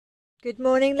Good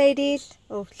morning, ladies.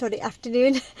 Oh, sorry,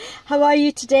 afternoon. How are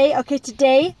you today? Okay,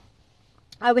 today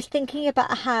I was thinking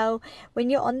about how when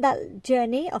you're on that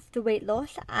journey of the weight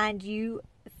loss and you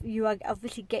are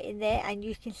obviously getting there and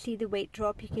you can see the weight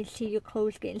drop, you can see your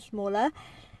clothes getting smaller.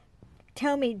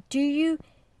 Tell me, do you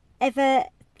ever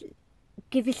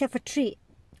give yourself a treat?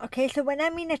 Okay, so when I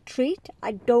mean a treat,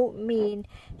 I don't mean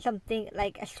something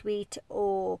like a sweet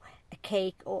or a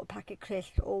cake or a packet of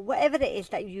crisps or whatever it is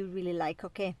that you really like,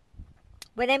 okay?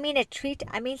 When I mean a treat,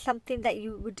 I mean something that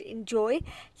you would enjoy,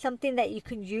 something that you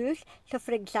can use. So,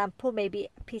 for example, maybe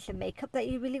a piece of makeup that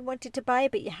you really wanted to buy,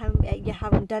 but you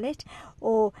haven't done it,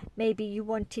 or maybe you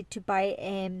wanted to buy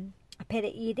a pair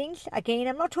of earrings. Again,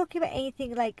 I'm not talking about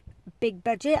anything like big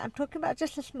budget. I'm talking about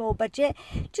just a small budget,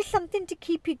 just something to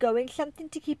keep you going, something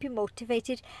to keep you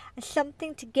motivated, and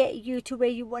something to get you to where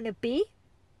you want to be.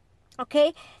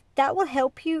 Okay, that will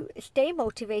help you stay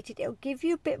motivated. It'll give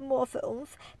you a bit more of an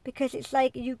oomph because it's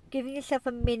like you giving yourself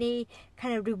a mini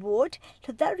kind of reward.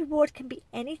 So that reward can be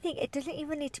anything. It doesn't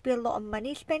even need to be a lot of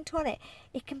money spent on it.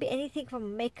 It can be anything from a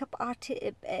makeup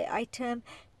item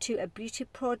to a beauty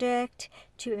product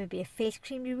to maybe a face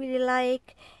cream you really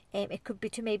like. It could be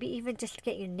to maybe even just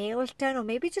get your nails done, or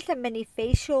maybe just a mini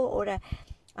facial or a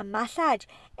massage.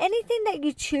 Anything that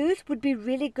you choose would be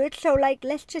really good. So like,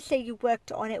 let's just say you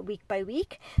worked on it week by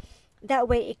week. That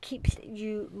way it keeps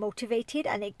you motivated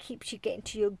and it keeps you getting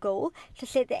to your goal. So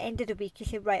say at the end of the week you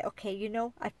say, right, okay,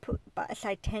 I put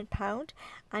aside £10.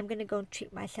 I'm going to go and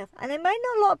treat myself. And it might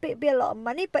not be a lot of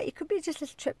money, but it could be just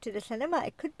a trip to the cinema.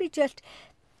 It could be just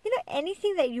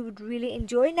anything that you would really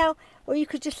enjoy now, or you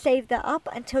could just save that up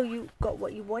until you got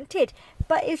what you wanted.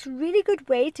 But it's a really good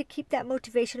way to keep that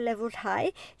motivation levels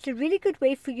high. It's a really good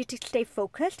way for you to stay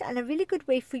focused, and a really good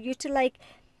way for you to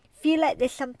feel like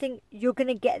there's something you're going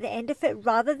to get at the end of it,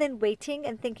 rather than waiting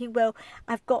and thinking, well,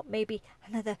 I've got maybe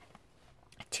another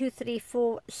 2, 3,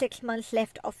 4, 6 months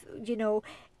left of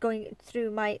going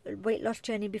through my weight loss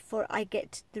journey before I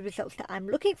get the results that I'm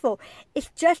looking for.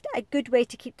 It's just a good way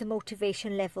to keep the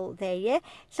motivation level there. Yeah,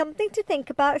 something to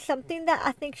think about, something that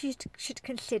I think you should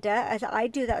consider, as I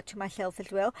do that to myself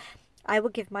as well. I will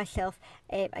give myself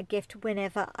a gift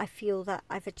whenever I feel that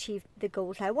I've achieved the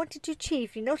goals I wanted to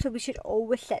achieve, so we should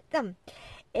always set them.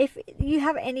 If you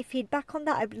have any feedback on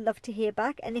that, I would love to hear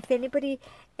back. And if anybody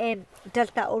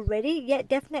does that already, yeah,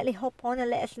 definitely hop on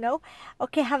and let us know.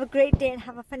 Okay, have a great day and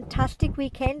have a fantastic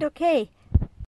weekend. Okay.